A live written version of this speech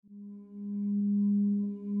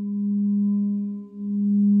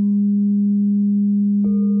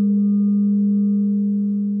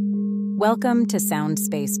Welcome to Sound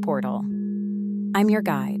Space Portal. I'm your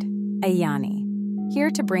guide, Ayani,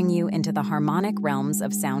 here to bring you into the harmonic realms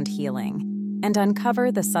of sound healing and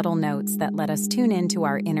uncover the subtle notes that let us tune into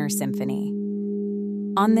our inner symphony.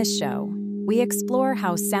 On this show, we explore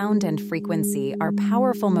how sound and frequency are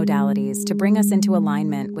powerful modalities to bring us into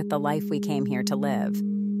alignment with the life we came here to live.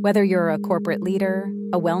 Whether you're a corporate leader,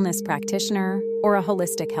 a wellness practitioner, or a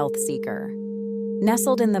holistic health seeker.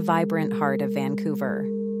 Nestled in the vibrant heart of Vancouver,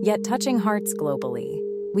 yet touching hearts globally,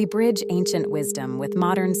 we bridge ancient wisdom with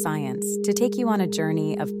modern science to take you on a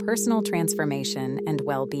journey of personal transformation and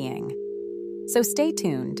well-being. So stay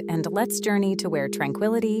tuned and let's journey to where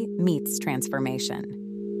tranquility meets transformation.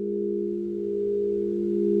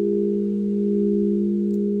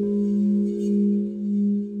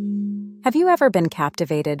 Have you ever been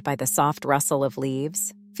captivated by the soft rustle of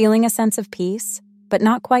leaves, feeling a sense of peace, but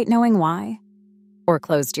not quite knowing why? Or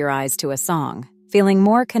closed your eyes to a song, feeling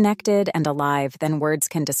more connected and alive than words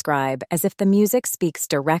can describe, as if the music speaks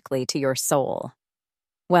directly to your soul?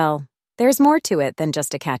 Well, there's more to it than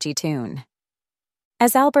just a catchy tune.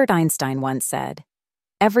 As Albert Einstein once said,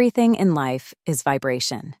 everything in life is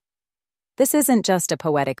vibration. This isn't just a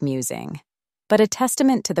poetic musing, but a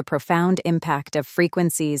testament to the profound impact of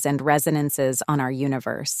frequencies and resonances on our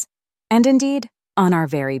universe, and indeed, on our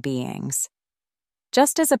very beings.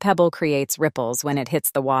 Just as a pebble creates ripples when it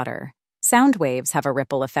hits the water, sound waves have a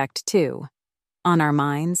ripple effect too, on our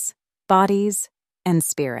minds, bodies, and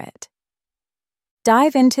spirit.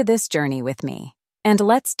 Dive into this journey with me, and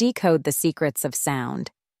let's decode the secrets of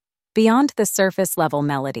sound. Beyond the surface-level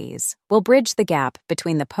melodies, we'll bridge the gap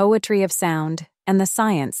between the poetry of sound and the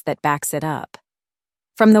science that backs it up.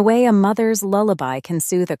 From the way a mother's lullaby can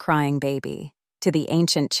soothe a crying baby, to the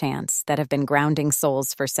ancient chants that have been grounding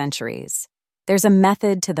souls for centuries, there's a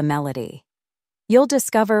method to the melody. You'll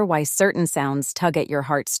discover why certain sounds tug at your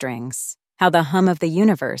heartstrings, how the hum of the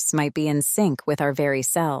universe might be in sync with our very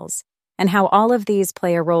selves, and how all of these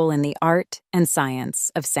play a role in the art and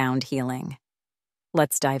science of sound healing.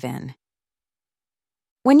 Let's dive in.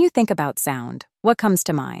 When you think about sound, what comes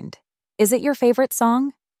to mind? Is it your favorite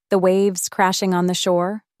song? The waves crashing on the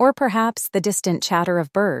shore, or perhaps the distant chatter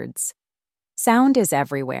of birds? Sound is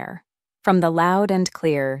everywhere, from the loud and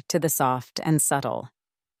clear to the soft and subtle.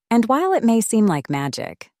 And while it may seem like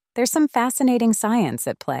magic, there's some fascinating science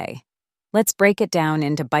at play. Let's break it down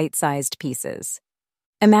into bite-sized pieces.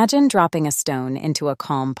 Imagine dropping a stone into a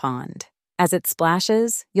calm pond. As it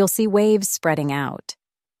splashes, you'll see waves spreading out.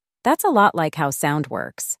 That's a lot like how sound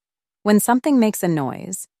works. When something makes a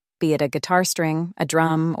noise, be it a guitar string, a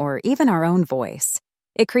drum, or even our own voice,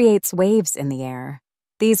 it creates waves in the air.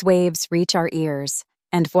 These waves reach our ears,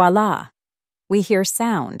 and voila, we hear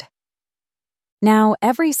sound. Now,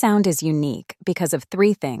 every sound is unique because of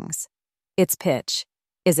three things. Its pitch.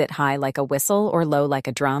 Is it high like a whistle or low like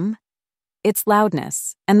a drum? Its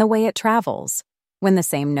loudness and the way it travels, when the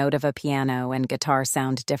same note of a piano and guitar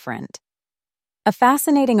sound different. A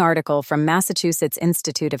fascinating article from Massachusetts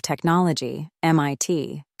Institute of Technology,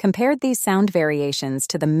 MIT, compared these sound variations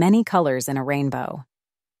to the many colors in a rainbow.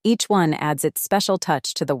 Each one adds its special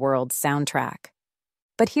touch to the world's soundtrack.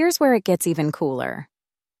 But here's where it gets even cooler.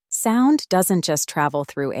 Sound doesn't just travel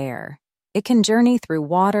through air. It can journey through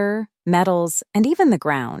water, metals, and even the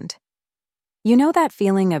ground. You know that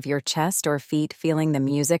feeling of your chest or feet feeling the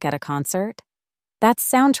music at a concert? That's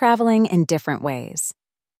sound traveling in different ways.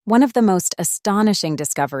 One of the most astonishing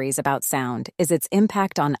discoveries about sound is its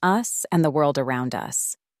impact on us and the world around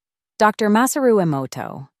us. Dr. Masaru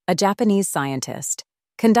Emoto, a Japanese scientist,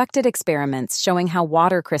 conducted experiments showing how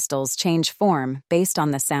water crystals change form based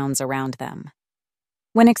on the sounds around them.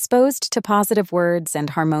 When exposed to positive words and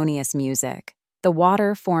harmonious music, the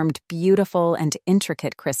water formed beautiful and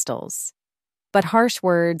intricate crystals. But harsh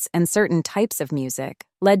words and certain types of music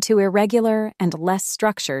led to irregular and less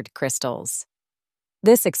structured crystals.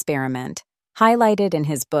 This experiment, highlighted in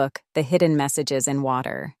his book, The Hidden Messages in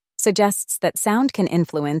Water, suggests that sound can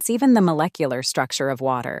influence even the molecular structure of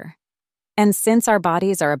water. And since our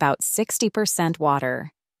bodies are about 60%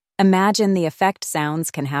 water, imagine the effect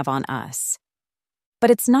sounds can have on us. But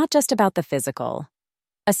it's not just about the physical.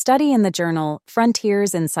 A study in the journal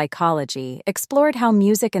Frontiers in Psychology explored how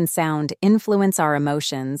music and sound influence our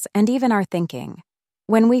emotions and even our thinking.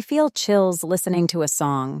 When we feel chills listening to a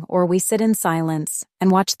song, or we sit in silence and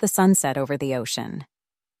watch the sunset over the ocean.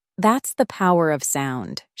 That's the power of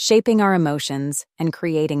sound, shaping our emotions and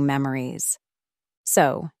creating memories.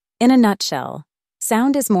 So, in a nutshell,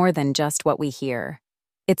 sound is more than just what we hear.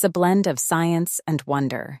 It's a blend of science and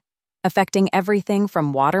wonder, affecting everything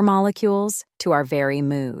from water molecules to our very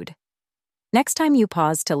mood. Next time you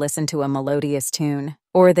pause to listen to a melodious tune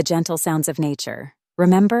or the gentle sounds of nature,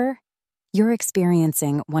 remember, you're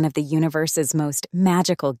experiencing one of the universe's most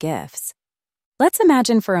magical gifts. Let's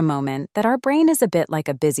imagine for a moment that our brain is a bit like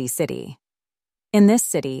a busy city. In this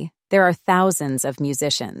city, there are thousands of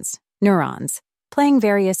musicians, neurons, playing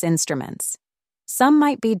various instruments. Some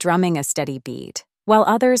might be drumming a steady beat, while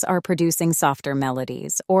others are producing softer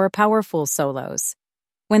melodies or powerful solos.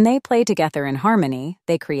 When they play together in harmony,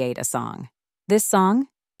 they create a song. This song,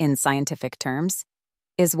 in scientific terms,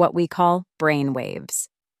 is what we call brain waves.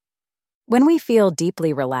 When we feel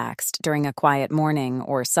deeply relaxed during a quiet morning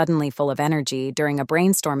or suddenly full of energy during a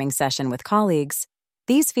brainstorming session with colleagues,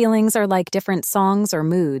 these feelings are like different songs or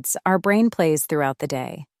moods our brain plays throughout the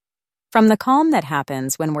day. From the calm that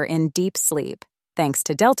happens when we're in deep sleep, thanks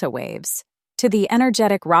to delta waves, to the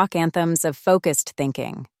energetic rock anthems of focused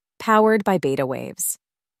thinking, powered by beta waves.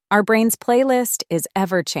 Our brain's playlist is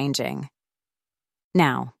ever-changing.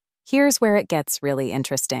 Now, here's where it gets really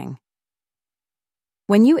interesting.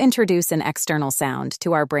 When you introduce an external sound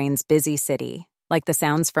to our brain's busy city, like the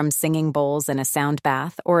sounds from singing bowls in a sound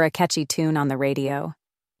bath or a catchy tune on the radio,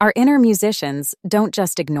 our inner musicians don't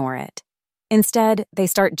just ignore it. Instead, they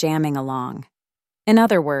start jamming along. In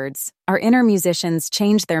other words, our inner musicians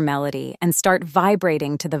change their melody and start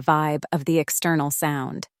vibrating to the vibe of the external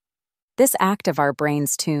sound. This act of our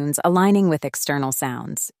brain's tunes aligning with external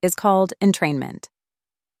sounds is called entrainment.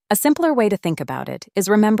 A simpler way to think about it is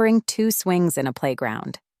remembering two swings in a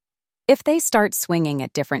playground. If they start swinging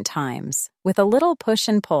at different times, with a little push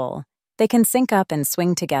and pull, they can sync up and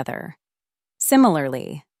swing together.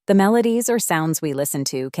 Similarly, the melodies or sounds we listen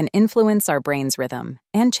to can influence our brain's rhythm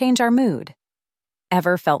and change our mood.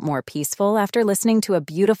 Ever felt more peaceful after listening to a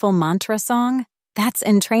beautiful mantra song? That's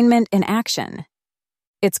entrainment in action.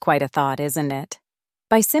 It's quite a thought, isn't it?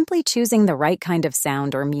 By simply choosing the right kind of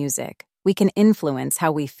sound or music, we can influence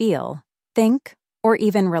how we feel, think, or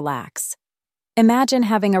even relax. Imagine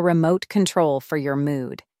having a remote control for your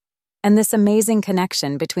mood. And this amazing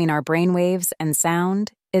connection between our brainwaves and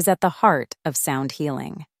sound is at the heart of sound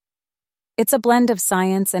healing. It's a blend of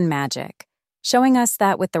science and magic, showing us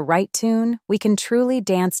that with the right tune, we can truly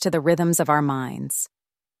dance to the rhythms of our minds.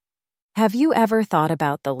 Have you ever thought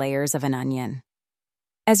about the layers of an onion?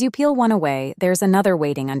 As you peel one away, there's another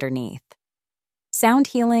waiting underneath. Sound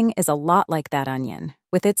healing is a lot like that onion,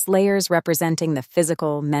 with its layers representing the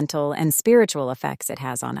physical, mental, and spiritual effects it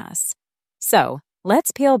has on us. So,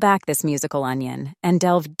 let's peel back this musical onion and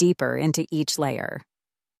delve deeper into each layer.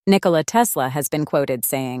 Nikola Tesla has been quoted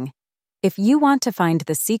saying, "If you want to find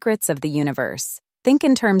the secrets of the universe, think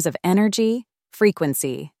in terms of energy,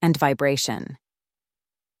 frequency, and vibration."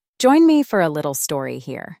 Join me for a little story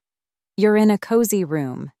here. You're in a cozy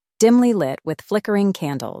room, dimly lit with flickering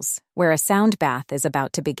candles, where a sound bath is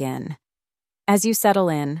about to begin. As you settle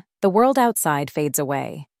in, the world outside fades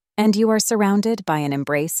away, and you are surrounded by an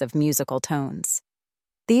embrace of musical tones.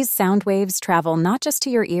 These sound waves travel not just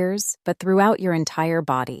to your ears, but throughout your entire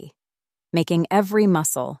body, making every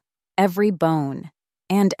muscle, every bone,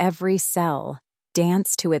 and every cell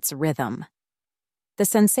dance to its rhythm. The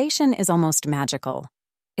sensation is almost magical.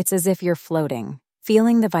 It's as if you're floating,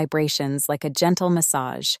 feeling the vibrations like a gentle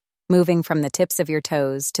massage, moving from the tips of your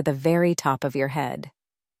toes to the very top of your head.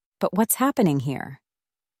 But what's happening here?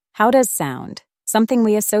 How does sound, something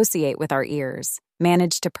we associate with our ears,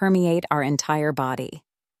 manage to permeate our entire body?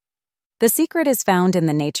 The secret is found in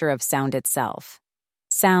the nature of sound itself.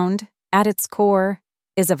 Sound, at its core,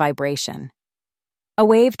 is a vibration. A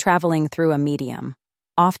wave traveling through a medium,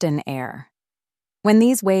 often air. When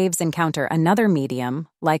these waves encounter another medium,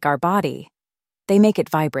 like our body, they make it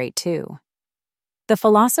vibrate too. The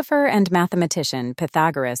philosopher and mathematician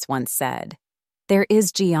Pythagoras once said, "There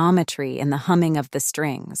is geometry in the humming of the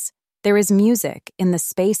strings. There is music in the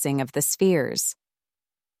spacing of the spheres."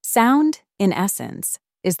 Sound, in essence,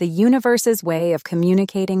 is the universe's way of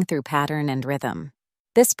communicating through pattern and rhythm.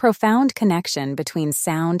 This profound connection between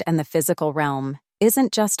sound and the physical realm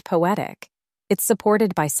isn't just poetic, it's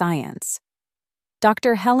supported by science.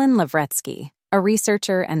 Dr. Helen Lavretsky, a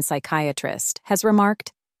researcher and psychiatrist, has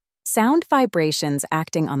remarked, "Sound vibrations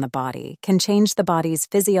acting on the body can change the body's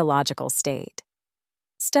physiological state."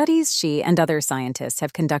 Studies she and other scientists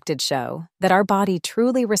have conducted show that our body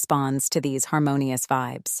truly responds to these harmonious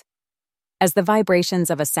vibes. As the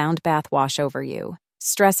vibrations of a sound bath wash over you,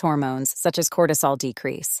 stress hormones such as cortisol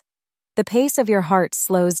decrease. The pace of your heart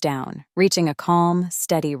slows down, reaching a calm,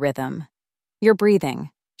 steady rhythm. Your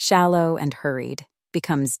breathing, shallow and hurried,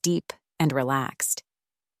 becomes deep and relaxed.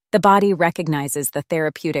 The body recognizes the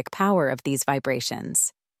therapeutic power of these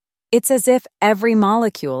vibrations. It's as if every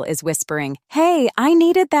molecule is whispering, "Hey, I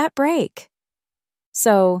needed that break."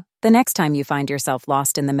 So, the next time you find yourself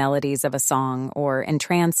lost in the melodies of a song or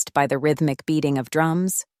entranced by the rhythmic beating of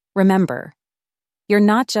drums, remember, you're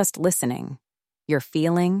not just listening, you're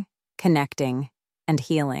feeling, connecting, and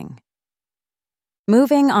healing.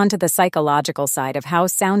 Moving on to the psychological side of how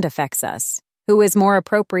sound affects us, who is more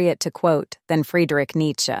appropriate to quote than Friedrich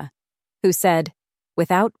Nietzsche, who said,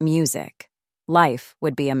 "Without music, life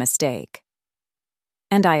would be a mistake."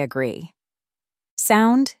 And I agree.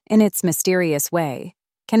 Sound, in its mysterious way,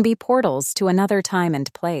 can be portals to another time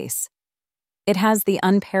and place. It has the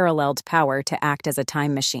unparalleled power to act as a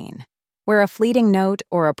time machine, where a fleeting note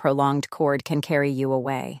or a prolonged chord can carry you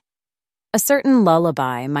away. A certain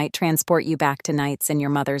lullaby might transport you back to nights in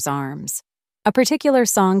your mother's arms. A particular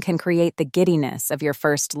song can create the giddiness of your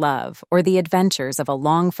first love or the adventures of a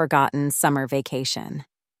long-forgotten summer vacation.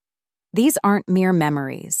 These aren't mere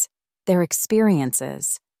memories. They're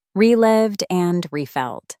experiences, relived and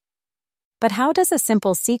refelt. But how does a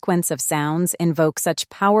simple sequence of sounds invoke such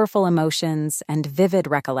powerful emotions and vivid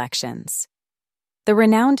recollections? The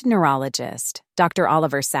renowned neurologist, Dr.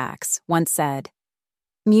 Oliver Sacks, once said,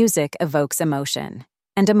 "Music evokes emotion,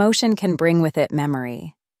 and emotion can bring with it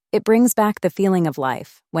memory. It brings back the feeling of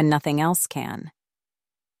life when nothing else can."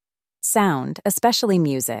 Sound, especially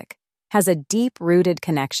music, has a deep-rooted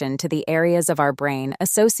connection to the areas of our brain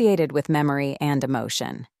associated with memory and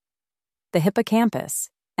emotion. The hippocampus,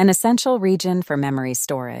 an essential region for memory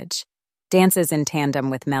storage, dances in tandem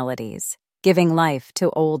with melodies, giving life to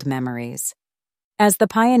old memories. As the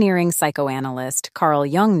pioneering psychoanalyst Carl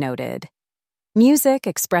Jung noted, music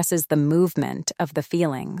expresses the movement of the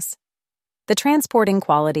feelings. The transporting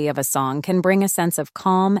quality of a song can bring a sense of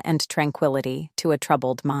calm and tranquility to a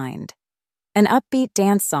troubled mind. An upbeat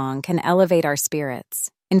dance song can elevate our spirits,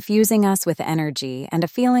 infusing us with energy and a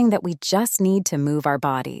feeling that we just need to move our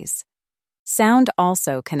bodies. Sound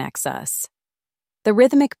also connects us. The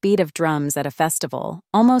rhythmic beat of drums at a festival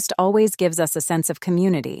almost always gives us a sense of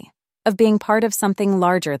community, of being part of something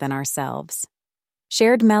larger than ourselves.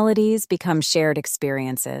 Shared melodies become shared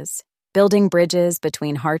experiences, building bridges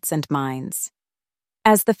between hearts and minds.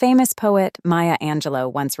 As the famous poet Maya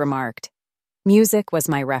Angelou once remarked, "Music was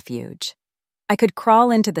my refuge. I could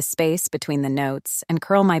crawl into the space between the notes and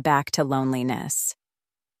curl my back to loneliness."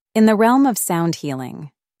 In the realm of sound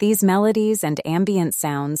healing, these melodies and ambient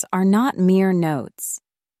sounds are not mere notes.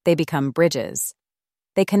 They become bridges.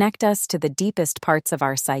 They connect us to the deepest parts of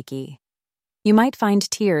our psyche. You might find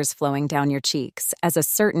tears flowing down your cheeks as a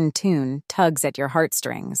certain tune tugs at your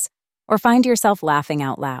heartstrings, or find yourself laughing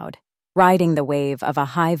out loud, riding the wave of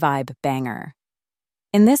a high-vibe banger.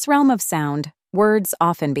 In this realm of sound, words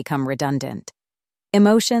often become redundant.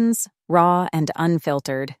 Emotions, raw and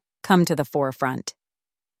unfiltered, come to the forefront.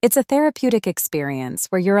 It's a therapeutic experience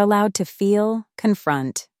where you're allowed to feel,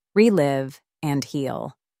 confront, relive, and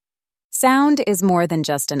heal. Sound is more than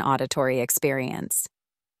just an auditory experience.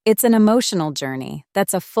 It's an emotional journey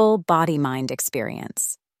that's a full body-mind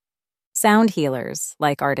experience. Sound healers,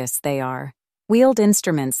 like artists they are, wield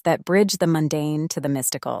instruments that bridge the mundane to the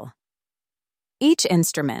mystical. Each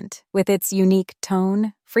instrument, with its unique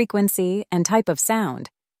tone, frequency, and type of sound,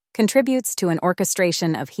 contributes to an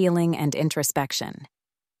orchestration of healing and introspection.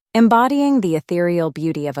 Embodying the ethereal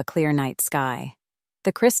beauty of a clear night sky,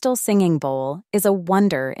 the crystal singing bowl is a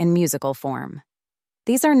wonder in musical form.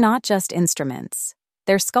 These are not just instruments.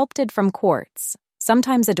 They're sculpted from quartz,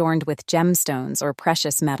 sometimes adorned with gemstones or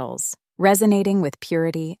precious metals, resonating with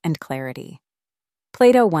purity and clarity.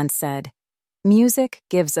 Plato once said, "Music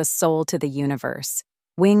gives a soul to the universe,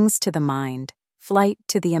 wings to the mind, flight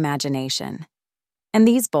to the imagination." And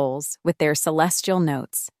these bowls, with their celestial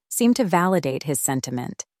notes, seem to validate his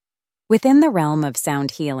sentiment. Within the realm of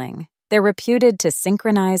sound healing, they're reputed to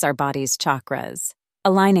synchronize our body's chakras,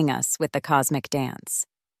 aligning us with the cosmic dance.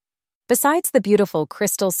 Besides the beautiful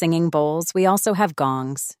crystal singing bowls, we also have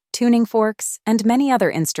gongs, tuning forks, and many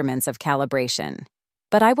other instruments of calibration.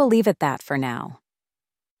 But I will leave it that for now.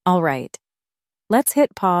 All right, let's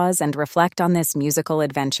hit pause and reflect on this musical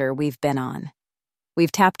adventure we've been on.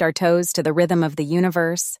 We've tapped our toes to the rhythm of the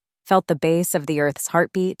universe, felt the bass of the Earth's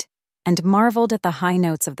heartbeat, and marveled at the high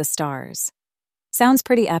notes of the stars. Sounds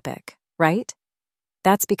pretty epic, right?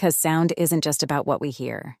 That's because sound isn't just about what we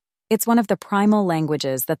hear. It's one of the primal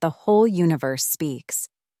languages that the whole universe speaks.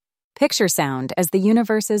 Picture sound as the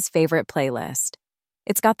universe's favorite playlist.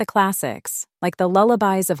 It's got the classics, like the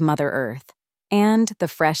lullabies of Mother Earth, and the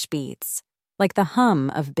fresh beats, like the hum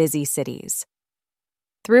of busy cities.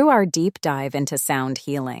 Through our deep dive into sound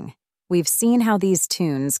healing, we've seen how these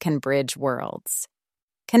tunes can bridge worlds,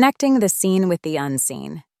 connecting the seen with the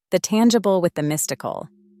unseen, the tangible with the mystical,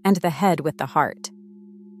 and the head with the heart.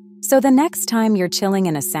 So the next time you're chilling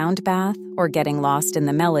in a sound bath or getting lost in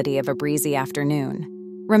the melody of a breezy afternoon,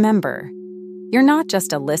 remember, you're not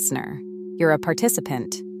just a listener, you're a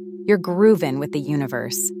participant. You're grooving with the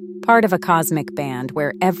universe, part of a cosmic band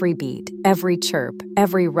where every beat, every chirp,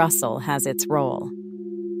 every rustle has its role.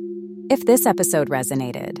 If this episode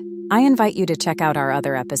resonated, I invite you to check out our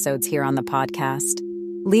other episodes here on the podcast.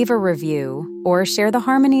 Leave a review or share the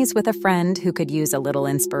harmonies with a friend who could use a little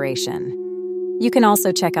inspiration. You can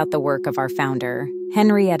also check out the work of our founder,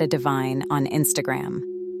 Henrietta Devine, on Instagram,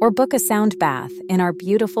 or book a sound bath in our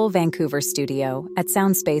beautiful Vancouver studio at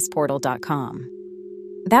soundspaceportal.com.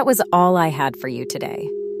 That was all I had for you today.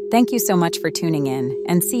 Thank you so much for tuning in,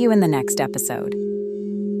 and see you in the next episode.